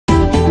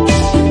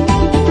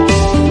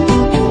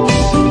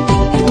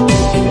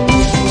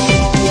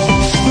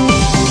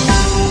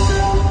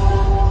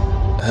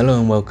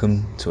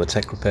welcome to a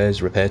Tech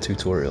Repairs repair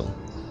tutorial.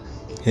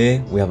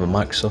 Here we have a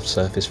Microsoft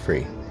Surface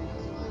 3.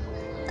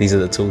 These are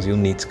the tools you'll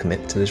need to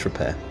commit to this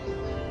repair.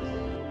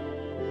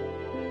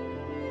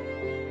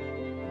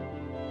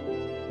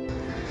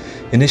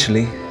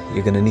 Initially,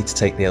 you're going to need to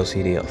take the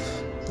LCD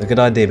off. A good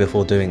idea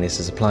before doing this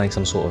is applying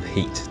some sort of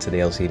heat to the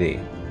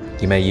LCD.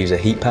 You may use a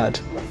heat pad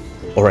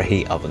or a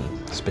heat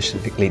oven,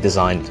 specifically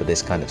designed for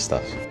this kind of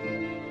stuff.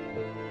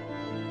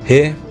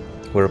 Here,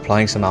 we're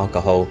applying some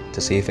alcohol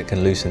to see if it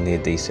can loosen the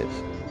adhesive.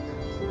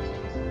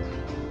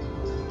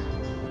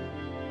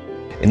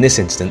 In this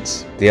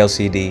instance, the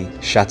LCD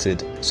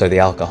shattered, so the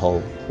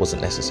alcohol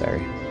wasn't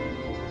necessary.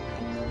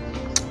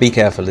 Be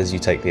careful as you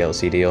take the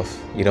LCD off.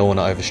 You don't want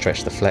to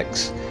overstretch the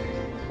flex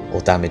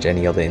or damage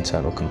any other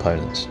internal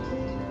components.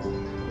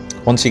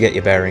 Once you get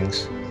your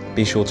bearings,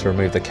 be sure to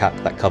remove the cap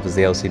that covers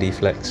the LCD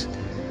flex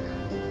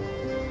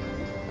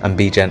and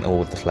be gentle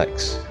with the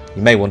flex.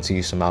 You may want to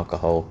use some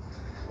alcohol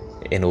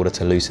in order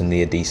to loosen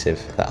the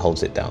adhesive that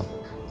holds it down.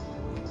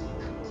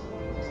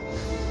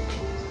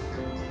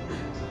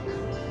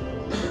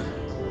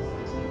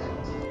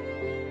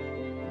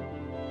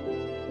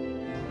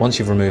 Once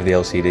you've removed the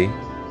LCD,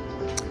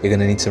 you're going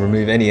to need to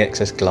remove any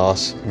excess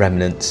glass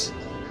remnants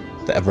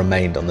that have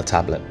remained on the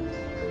tablet.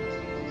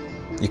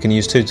 You can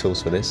use two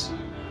tools for this.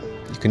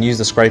 You can use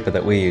the scraper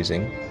that we're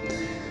using,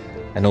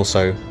 and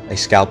also a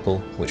scalpel,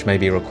 which may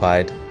be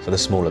required for the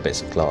smaller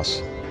bits of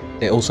glass.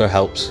 It also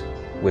helps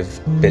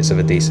with bits of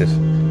adhesive.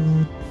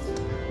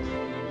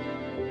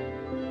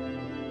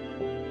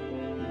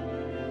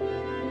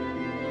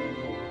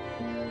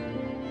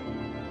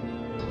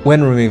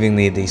 When removing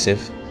the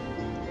adhesive,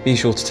 be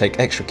sure to take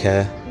extra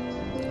care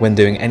when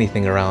doing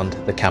anything around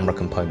the camera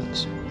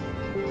components,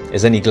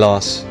 as any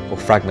glass or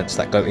fragments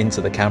that go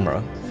into the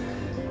camera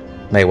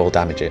may well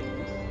damage it.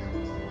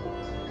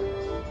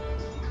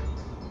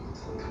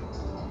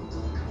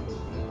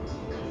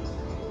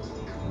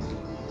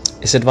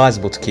 It's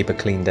advisable to keep a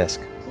clean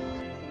desk.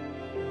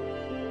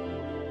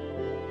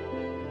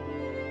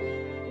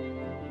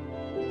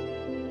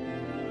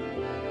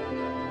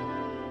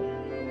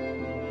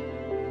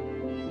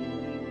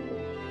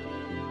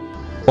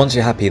 Once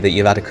you're happy that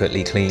you've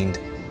adequately cleaned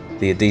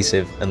the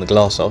adhesive and the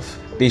glass off,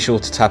 be sure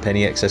to tap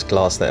any excess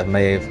glass that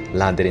may have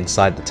landed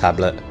inside the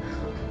tablet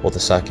or the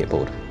circuit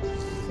board.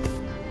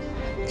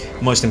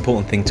 The most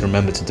important thing to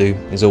remember to do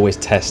is always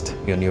test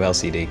your new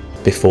LCD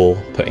before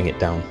putting it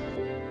down.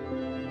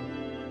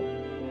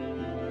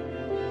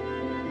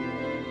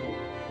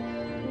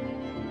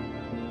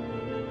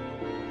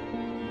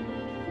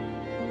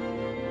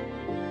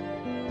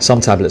 Some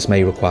tablets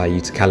may require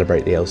you to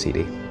calibrate the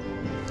LCD,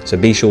 so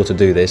be sure to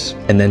do this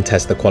and then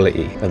test the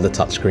quality of the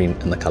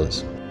touchscreen and the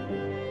colours.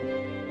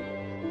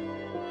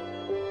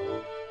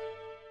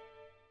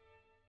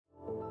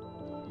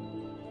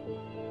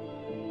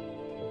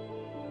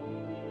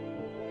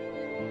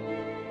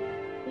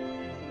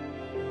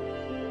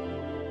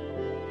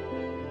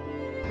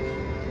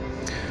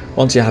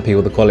 Once you're happy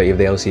with the quality of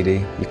the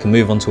LCD, you can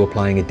move on to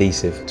applying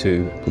adhesive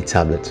to the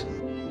tablet.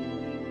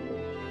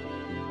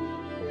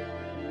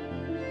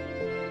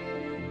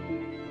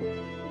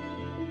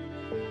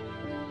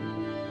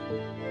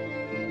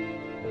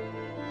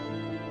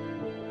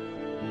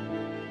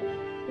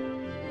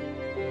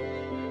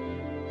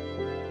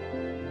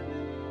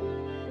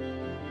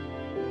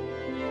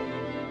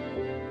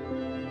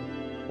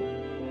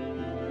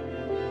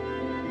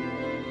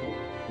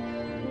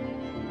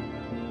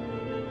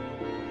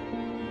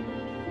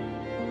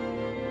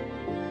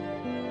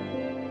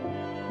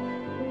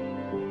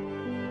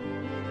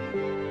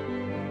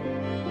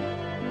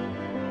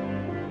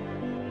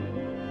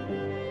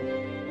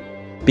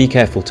 Be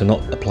careful to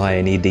not apply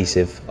any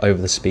adhesive over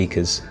the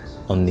speakers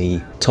on the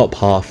top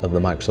half of the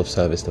Microsoft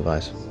Surface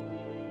device.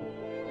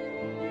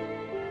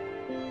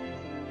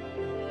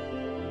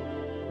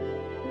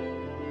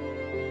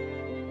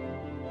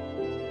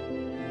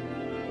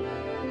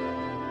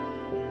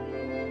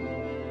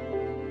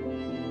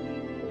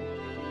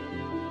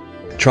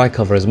 Try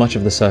cover as much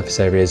of the surface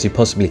area as you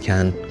possibly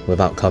can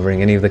without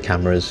covering any of the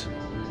cameras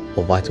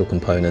or vital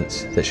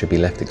components that should be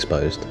left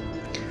exposed,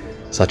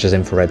 such as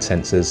infrared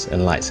sensors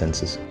and light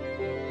sensors.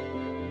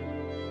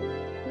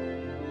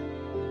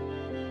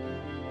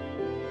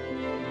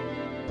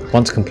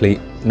 Once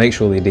complete, make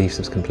sure the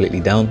adhesive is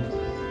completely down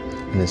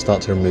and then start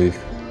to remove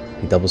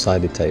the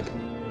double-sided tape.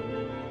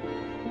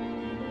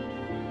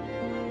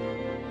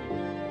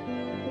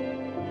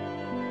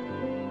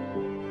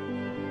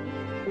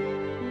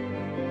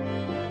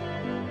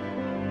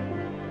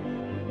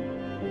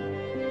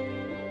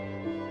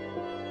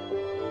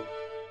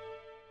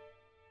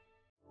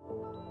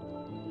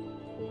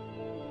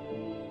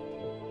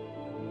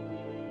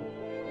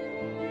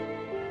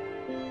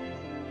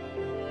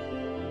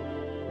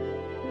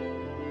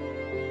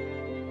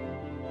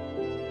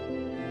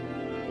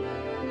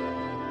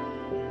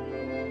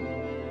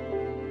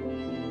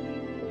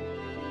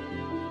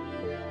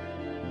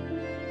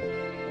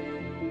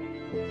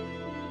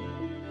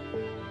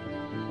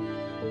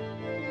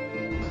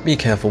 Be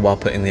careful while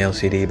putting the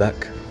LCD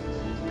back.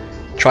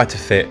 Try to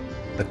fit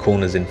the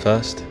corners in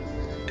first,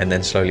 and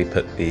then slowly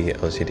put the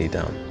LCD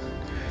down.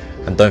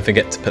 And don't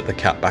forget to put the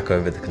cap back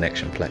over the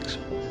connection flex.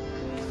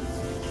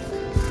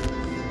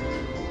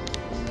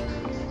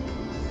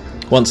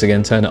 Once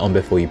again, turn it on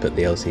before you put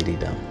the LCD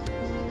down.